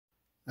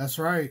That's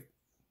right.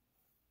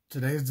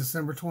 Today's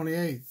December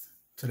 28th.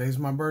 Today's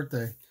my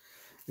birthday.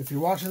 If you're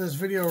watching this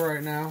video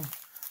right now,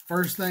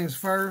 first things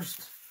first,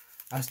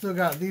 I still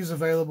got these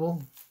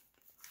available.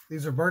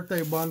 These are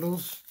birthday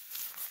bundles.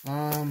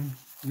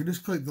 You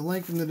just click the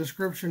link in the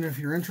description if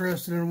you're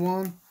interested in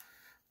one.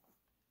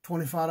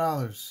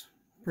 $25.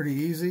 Pretty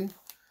easy.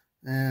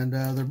 And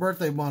they're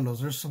birthday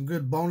bundles. There's some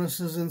good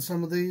bonuses in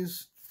some of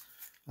these.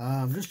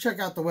 Just check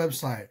out the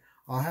website.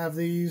 I'll have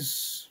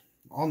these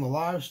on the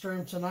live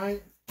stream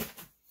tonight.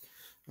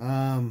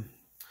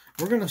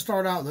 We're going to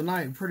start out the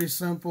night pretty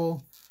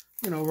simple.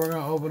 You know, we're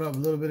going to open up a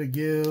little bit of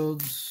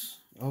guilds,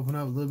 open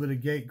up a little bit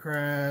of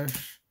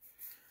Gatecrash.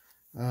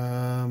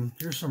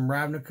 Here's some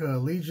Ravnica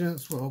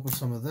Allegiance. We'll open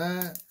some of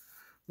that.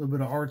 A little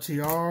bit of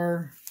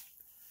RTR.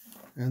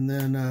 And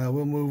then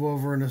we'll move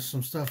over into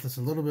some stuff that's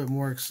a little bit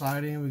more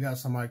exciting. We got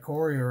some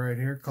Ikoria right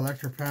here,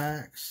 collector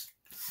packs.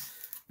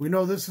 We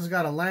know this has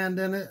got a land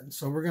in it,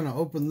 so we're going to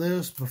open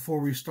this before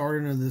we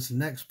start into this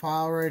next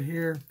pile right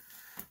here.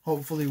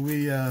 Hopefully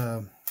we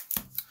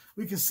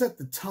can set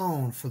the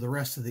tone for the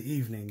rest of the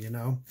evening, you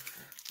know.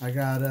 I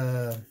got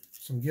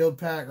some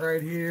Guildpact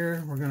right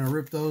here. We're going to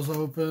rip those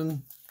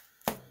open.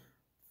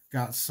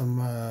 Got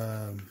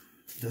some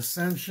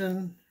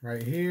Dissension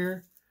right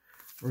here.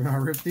 We're going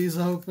to rip these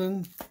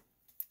open.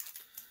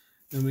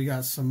 Then we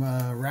got some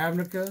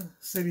Ravnica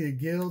City of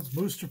Guilds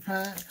booster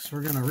packs.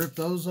 We're going to rip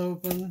those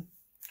open.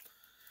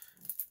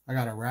 I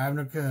got a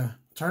Ravnica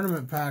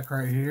tournament pack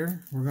right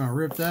here. We're going to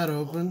rip that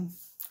open.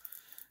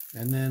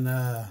 And then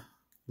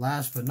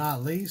last but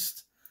not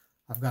least,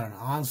 I've got an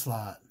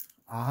Onslaught.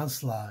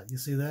 Onslaught. You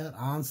see that?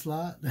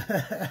 Onslaught.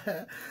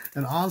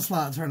 An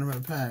Onslaught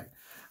tournament pack.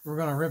 We're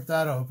going to rip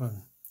that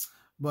open.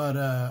 But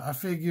I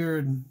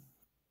figured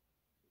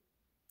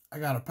I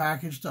got a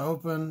package to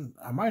open.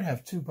 I might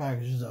have two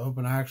packages to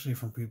open actually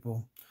from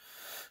people.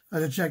 I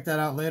can check that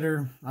out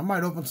later. I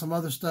might open some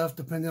other stuff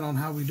depending on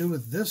how we do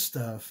with this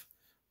stuff.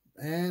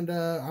 And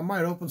I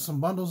might open some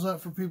bundles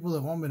up for people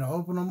that want me to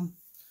open them.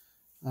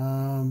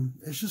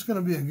 It's just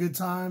going to be a good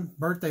time.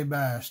 Birthday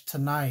bash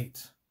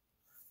tonight.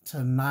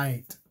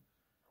 Tonight.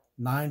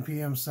 9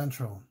 p.m.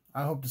 Central.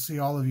 I hope to see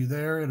all of you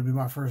there. It'll be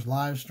my first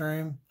live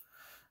stream.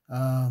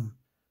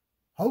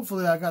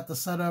 Hopefully I got the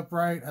setup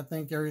right. I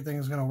think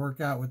everything's going to work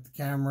out with the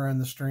camera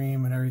and the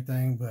stream and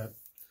everything. But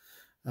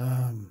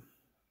I'm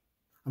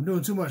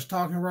doing too much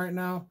talking right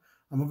now.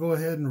 I'm going to go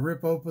ahead and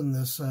rip open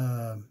this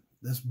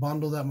this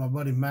bundle that my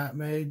buddy Matt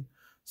made.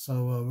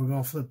 So we're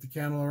going to flip the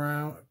camera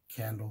around.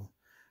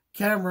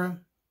 Camera.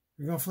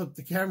 We're going to flip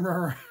the camera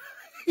around.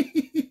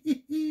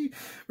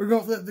 We're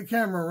going to flip the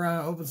camera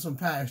around, open some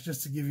packs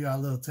just to give y'all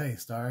a little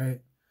taste, all right?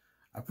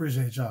 I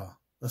appreciate y'all.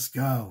 Let's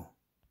go.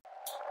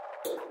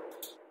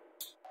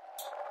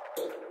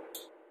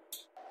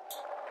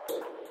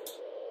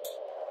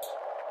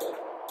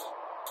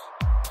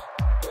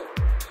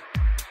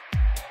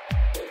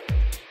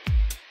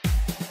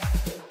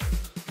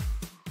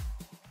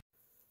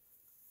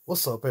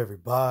 What's up,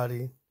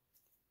 everybody?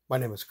 My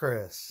name is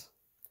Chris.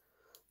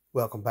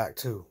 Welcome back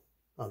to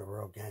On the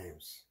Road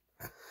Games.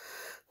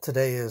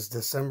 Today is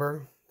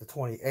December the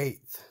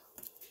 28th.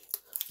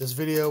 This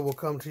video will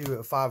come to you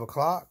at 5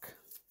 o'clock.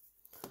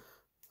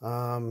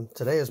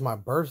 Today is my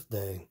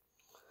birthday.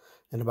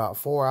 In about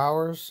 4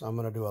 hours, I'm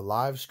going to do a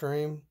live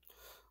stream.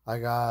 I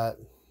got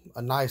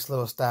a nice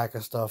little stack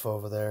of stuff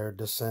over there.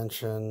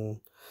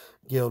 Dissension,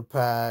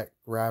 Guildpact,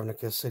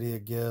 Ravnica City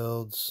of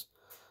Guilds.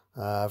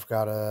 I've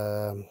got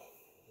a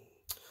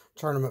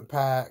tournament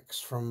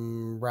packs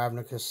from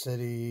Ravnica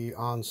City,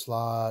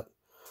 Onslaught,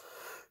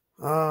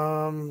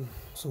 some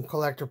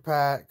collector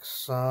packs,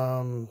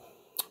 some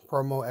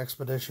promo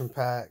expedition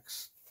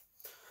packs,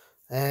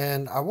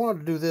 and I wanted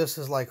to do this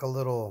as like a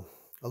little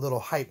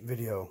hype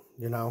video.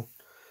 You know,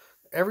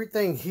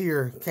 everything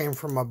here came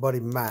from my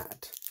buddy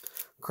Matt,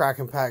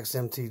 Cracking Packs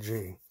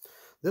MTG.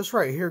 This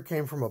right here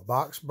came from a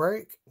box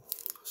break,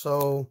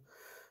 so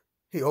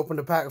he opened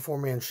a pack for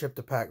me and shipped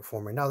a pack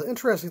for me. Now, the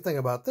interesting thing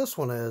about this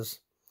one is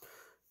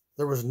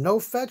there was no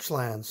fetch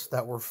lands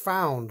that were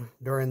found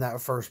during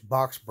that first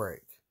box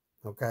break.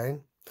 Okay?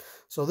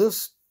 So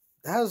this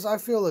has, I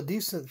feel, a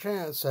decent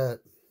chance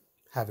at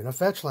having a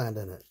fetch land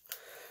in it.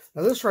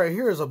 Now, this right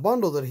here is a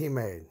bundle that he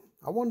made.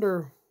 I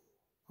wonder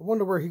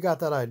where he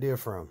got that idea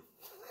from.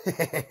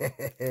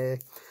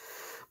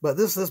 But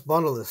this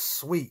bundle is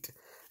sweet.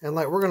 And,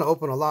 like, we're going to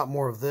open a lot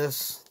more of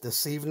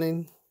this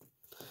evening.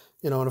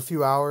 You know, in a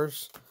few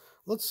hours.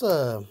 Let's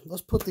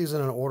put these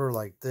in an order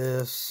like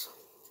this.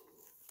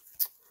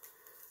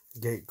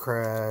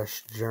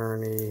 Gatecrash,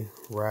 Journey,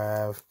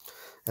 Rav.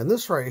 And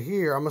this right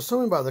here, I'm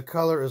assuming by the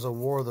color, is a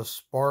War of the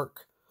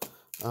Spark.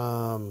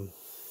 The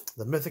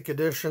Mythic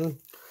Edition.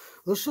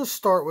 Let's just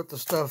start with the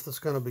stuff that's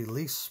going to be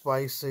least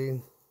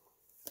spicy.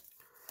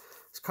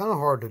 It's kind of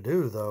hard to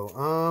do,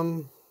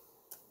 though.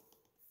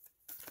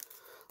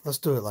 Let's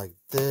do it like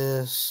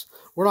this.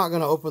 We're not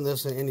going to open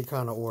this in any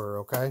kind of order,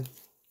 okay?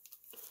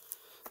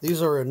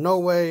 These are in no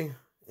way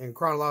in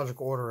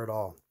chronological order at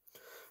all.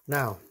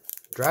 Now,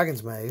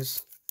 Dragon's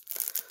Maze.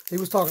 He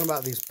was talking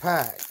about these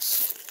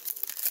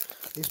packs.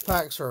 These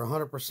packs are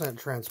 100%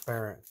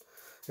 transparent.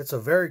 It's a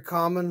very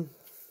common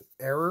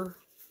error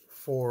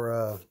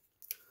for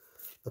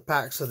the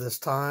packs of this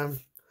time.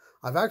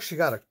 I've actually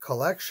got a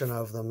collection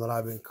of them that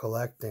I've been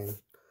collecting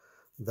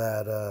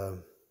that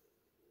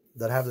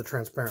that have the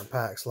transparent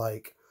packs.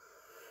 Like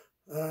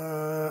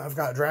I've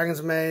got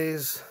Dragon's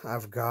Maze,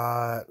 I've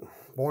got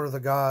Born of the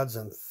Gods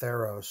and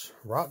Theros,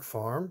 Rot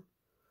Farm,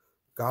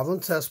 Goblin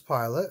Test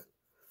Pilot,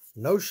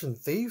 Notion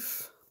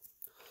Thief,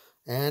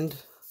 and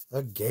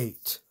a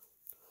Gate.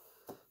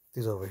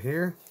 These over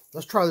here.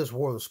 Let's try this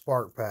War of the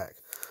Spark pack.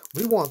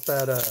 We want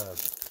that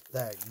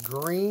that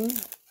green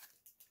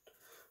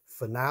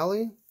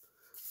Finale,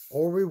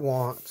 or we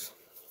want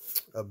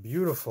a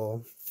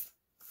beautiful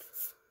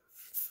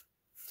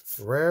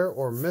rare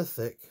or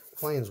mythic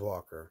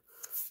Planeswalker.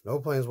 No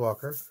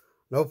Planeswalker.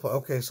 No.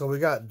 Okay, so we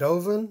got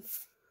Dovin,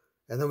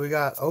 and then we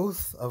got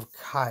Oath of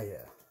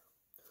Kaya.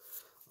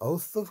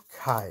 Oath of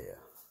Kaya.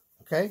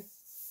 Okay.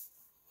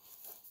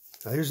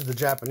 Now, these are the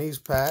Japanese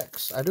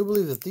packs. I do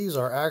believe that these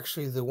are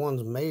actually the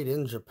ones made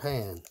in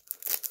Japan.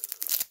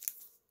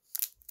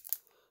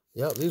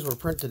 Yep, these were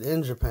printed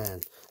in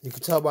Japan. You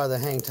can tell by the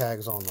hang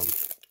tags on them.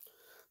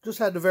 Just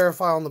had to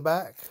verify on the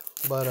back.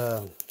 But,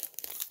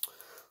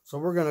 so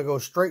we're going to go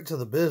straight to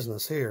the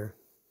business here.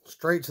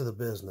 Straight to the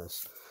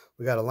business.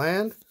 We got a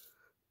land.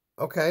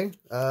 Okay.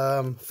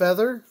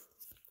 Feather.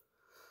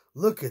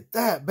 Look at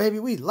that, baby.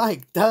 We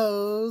like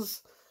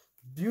those.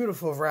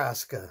 Beautiful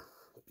Vraska.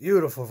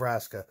 Beautiful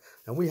Vraska.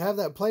 And we have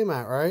that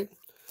playmat, right?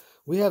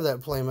 We have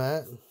that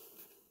playmat.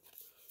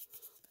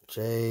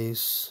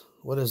 Jace.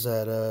 What is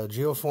that?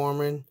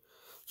 Geoforming.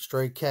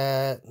 Stray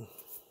Cat.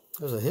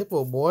 There's a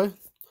Hippo Boy.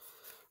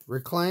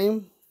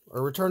 Reclaim.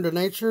 Or Return to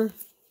Nature.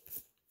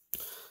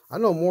 I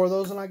know more of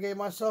those than I gave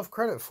myself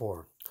credit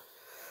for.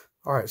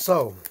 Alright,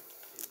 so.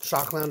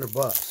 Shockland or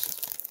bust.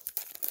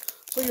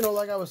 So, you know,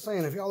 like I was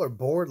saying, if y'all are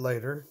bored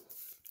later,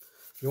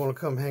 you want to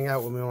come hang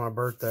out with me on my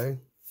birthday,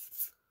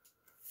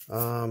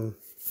 I'm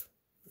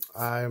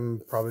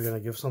probably going to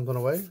give something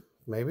away.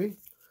 Maybe.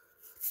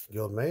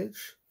 Guild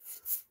Mage.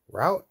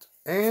 Route.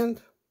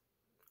 And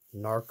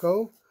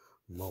Narco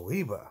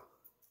Moeba.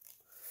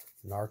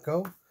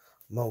 Narco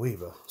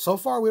Moeba. So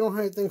far, we don't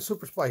have anything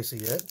super spicy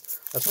yet.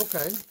 That's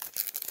okay.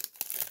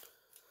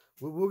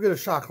 We'll get a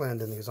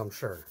Shockland in these, I'm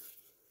sure.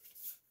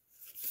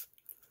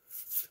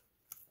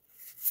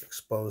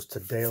 Exposed to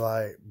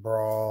Daylight,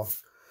 Brawl,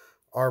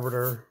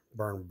 Arbiter,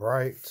 Burn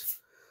Bright.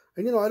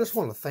 And, you know, I just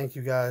want to thank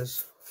you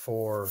guys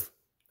for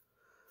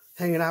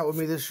hanging out with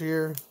me this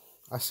year.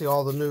 I see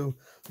all the new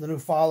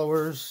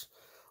followers,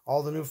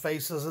 all the new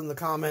faces in the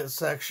comment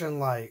section.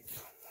 Like,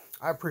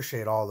 I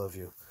appreciate all of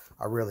you.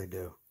 I really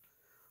do.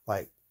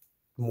 Like,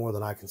 more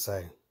than I can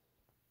say.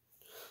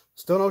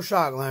 Still no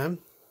Shockland.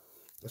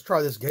 Let's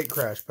try this Gate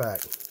Crash pack.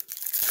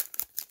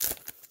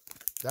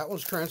 That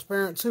one's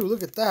transparent too.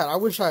 Look at that. I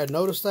wish I had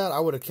noticed that. I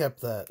would have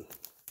kept that.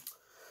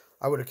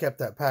 I would have kept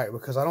that pack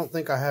because I don't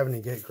think I have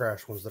any Gate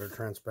Crash ones that are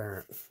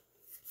transparent.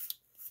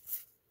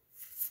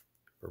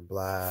 For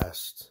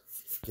Blast.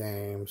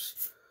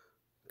 Games.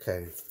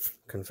 Okay.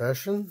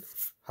 Confession.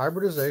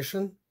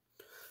 Hybridization.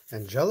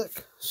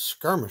 Angelic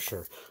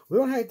Skirmisher. We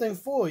don't have anything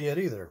full yet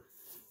either.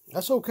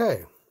 That's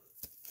okay.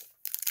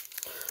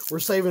 We're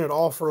saving it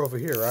all for over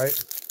here, right?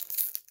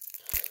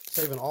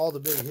 Saving all the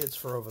big hits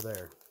for over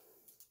there.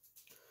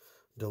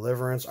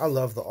 Deliverance. I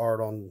love the art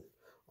on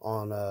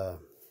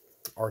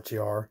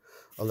RTR.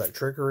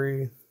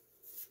 Electrickery.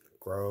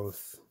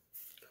 Growth.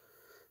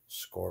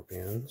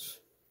 Scorpions.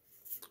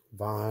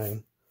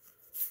 Vine.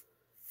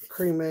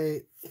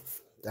 Cremate.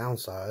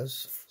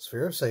 Downsize.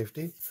 Sphere of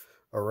Safety.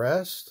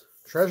 Arrest.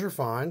 Treasure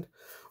Find.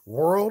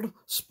 World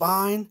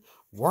Spine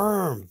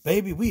Worm.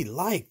 Baby, we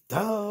like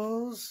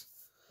those.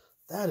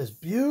 That is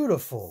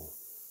beautiful.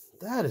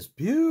 That is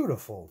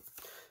beautiful.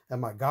 And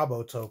my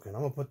Gabo token.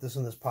 I'm going to put this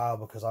in this pile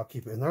because I'll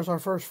keep it. And there's our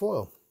first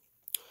foil.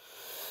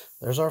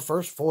 There's our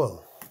first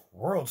foil.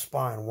 World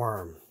Spine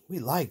Worm. We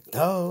like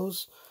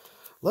those.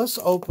 Let's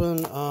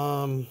open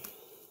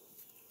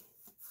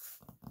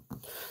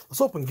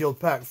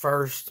Guildpact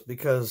first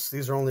because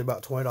these are only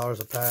about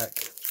 $20 a pack.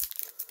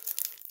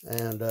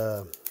 And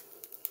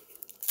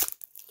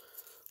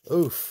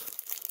oof.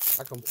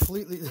 I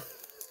completely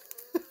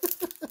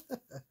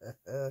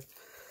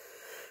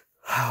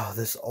oh,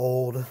 this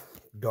old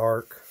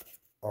dark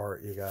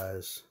art, you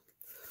guys.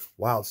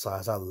 Wild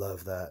Size, I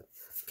love that.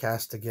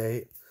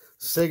 Castigate.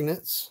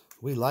 Signets.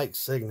 We like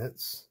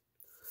Signets.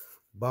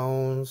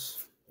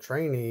 Bones.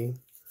 Trainee.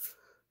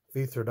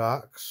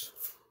 Featherdocks.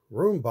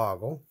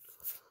 Roomboggle.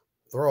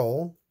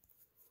 Thrall.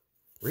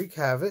 Wreak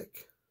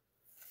Havoc.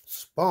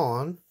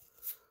 Spawn.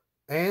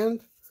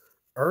 And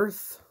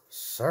Earth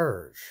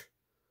Surge.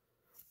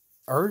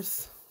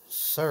 Earth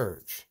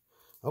Surge.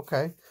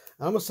 Okay.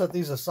 I'm going to set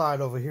these aside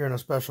over here in a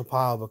special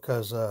pile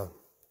because I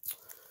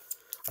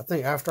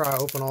think after I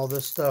open all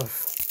this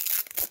stuff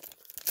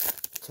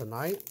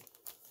tonight,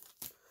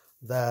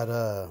 that,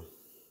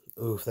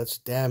 oof, that's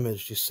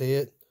damaged. You see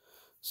it?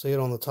 See it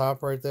on the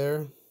top right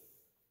there?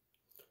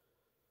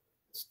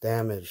 It's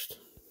damaged.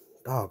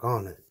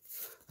 Doggone it.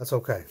 That's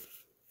okay.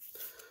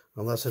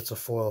 Unless it's a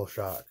foil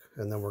shock,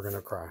 and then we're going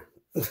to cry.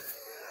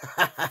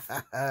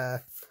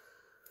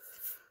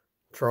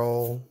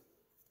 Troll,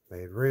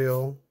 made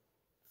real,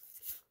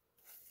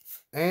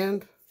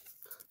 and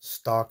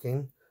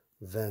Stalking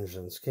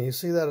Vengeance. Can you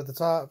see that at the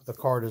top? The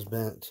card is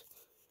bent.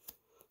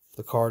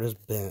 The card is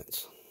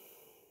bent.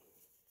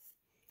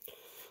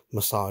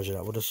 Massage it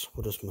out. We'll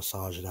just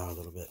massage it out a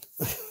little bit.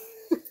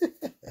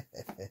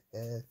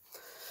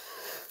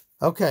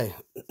 Okay.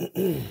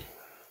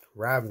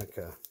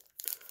 Ravnica.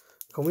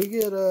 Can we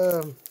get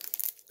a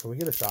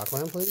shock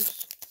land,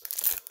 please?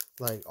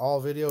 Like all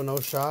video, no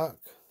shock.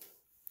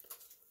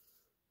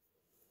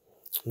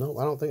 Nope,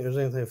 I don't think there's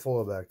anything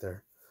foil back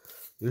there.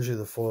 Usually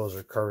the foils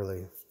are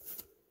curly.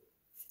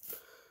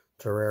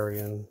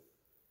 Terrarian.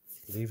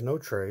 Leave no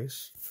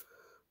trace.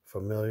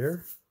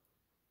 Familiar.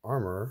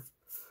 Armor.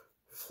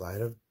 Flight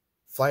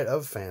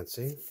of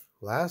Fancy.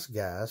 Last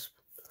Gasp.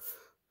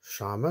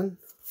 Shaman.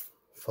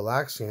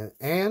 Phylaxian.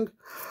 And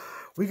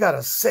we got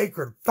a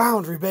Sacred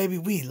Boundary, baby.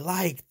 We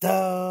like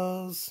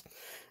those.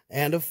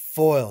 And a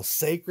foil.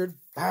 Sacred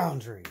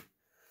Boundary.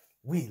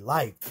 We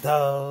like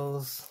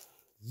those.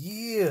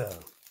 Yeah.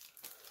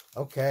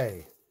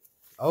 Okay.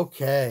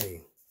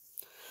 Okay.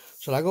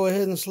 Should I go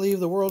ahead and sleeve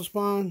the World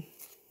Spawn?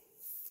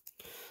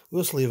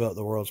 We'll sleeve up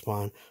the World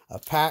Spawn. A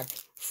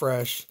packed,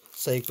 fresh,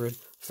 Sacred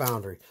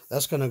Foundry.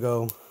 That's going to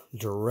go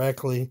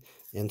directly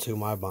into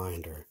my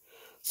binder.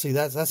 See,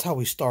 that's how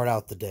we start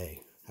out the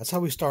day. That's how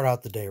we start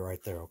out the day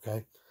right there,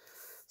 okay?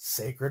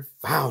 Sacred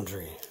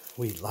Foundry.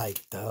 We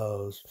like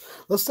those.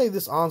 Let's save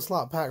this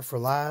Onslaught pack for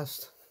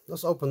last.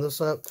 Let's open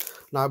this up.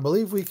 Now, I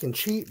believe we can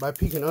cheat by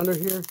peeking under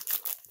here,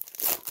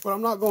 but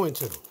I'm not going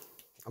to.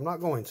 I'm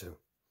not going to.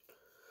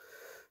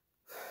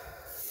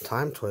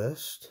 Time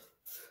Twist.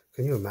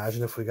 Can you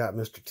imagine if we got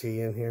Mr.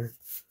 T in here?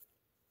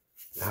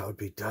 That would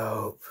be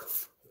dope.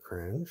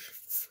 Cringe.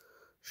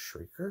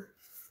 Shrieker.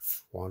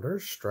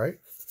 Wanderer's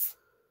Strike.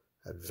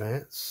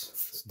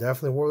 Advance. It's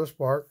definitely Warless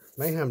Spark.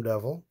 Mayhem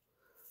Devil.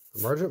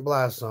 Emergent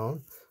Blast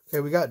Zone.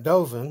 Okay, we got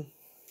Dovin.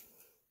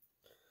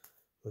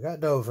 We got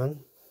Dovin.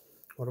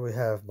 What do we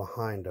have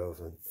behind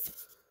Dovin?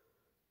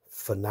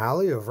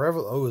 Finale of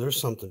Revel. Oh, there's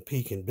something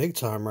peeking big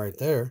time right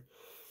there.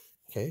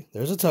 Okay,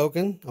 there's a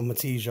token. I'm going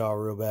to tease y'all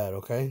real bad,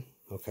 okay?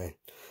 Okay,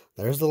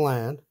 there's the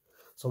land.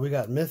 So we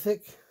got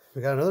Mythic.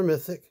 We got another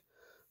Mythic.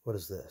 What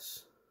is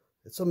this?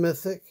 It's a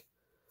Mythic.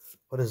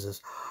 What is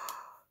this?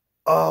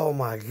 Oh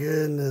my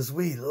goodness,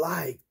 we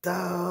like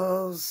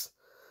those.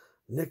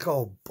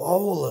 Nicol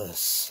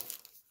Bolas.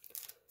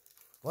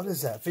 What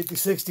is that? 50,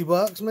 60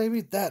 bucks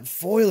maybe? That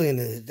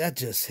foiling, that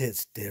just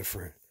hits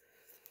different.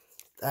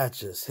 That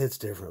just hits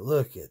different.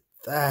 Look at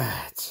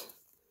that.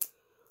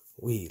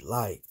 We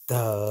like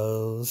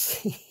those.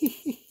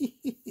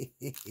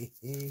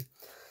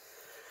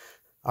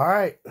 All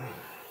right.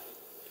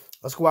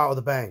 Let's go out with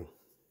a bang.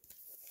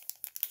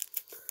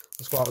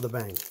 Let's go out with a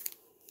bang.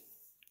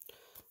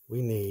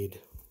 We need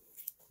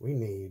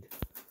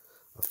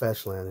a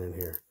fetch land in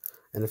here.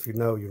 And if you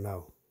know, you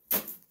know.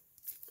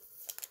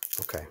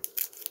 Okay.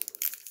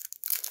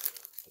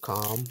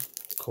 Calm,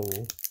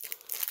 cool,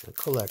 and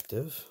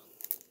collective.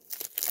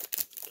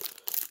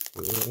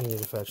 We need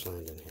a fetch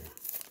land in here.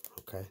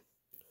 Okay.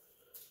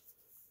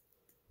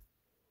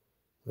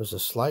 There's a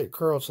slight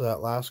curl to that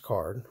last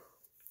card.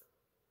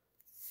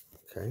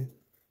 Okay.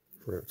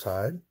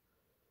 Riptide.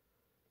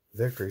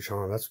 Victory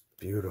Charm. That's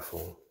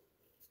beautiful.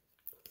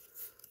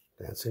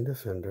 Dancing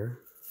Defender.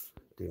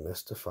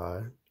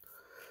 Demystify.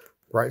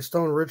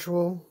 Brightstone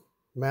Ritual.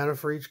 Mana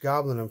for each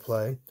goblin in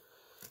play.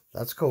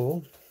 That's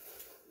cool.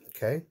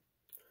 Okay.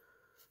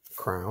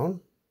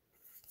 Crown.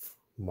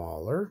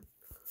 Mauler.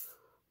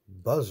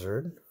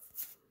 Buzzard.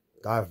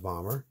 Dive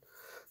Bomber.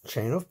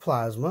 Chain of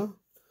Plasma.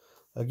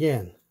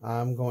 Again,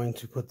 I'm going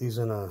to put these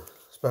in a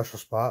special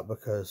spot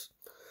because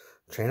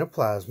Chain of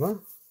Plasma.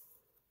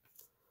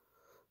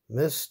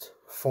 Mist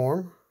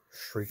Form.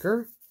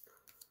 Shrieker.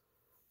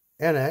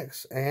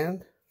 NX.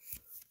 And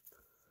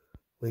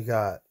we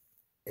got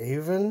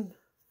Avon.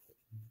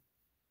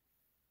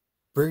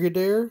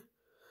 Brigadier.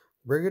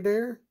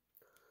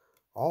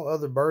 All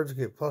other birds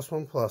get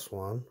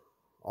 +1/+1.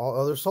 All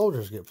other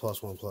soldiers get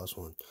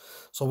 +1/+1.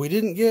 So we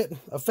didn't get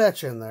a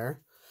fetch in there,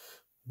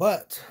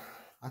 but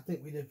I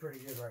think we did pretty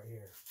good right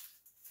here.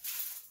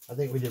 I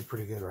think we did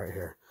pretty good right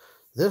here.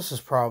 This is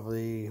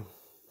probably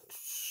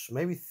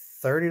maybe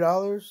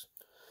 $30.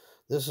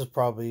 This is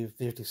probably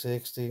 $50,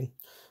 $60.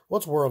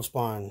 What's World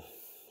Spawn?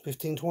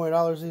 $15,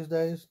 $20 these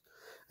days?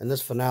 And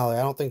this finale,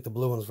 I don't think the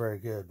blue one's very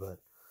good, but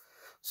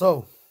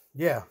so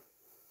yeah.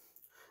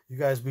 You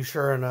guys be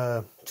sure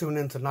and tune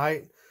in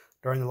tonight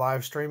during the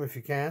live stream if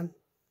you can.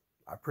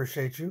 I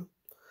appreciate you.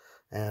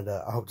 And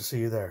I hope to see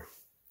you there.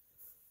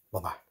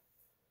 Bye-bye.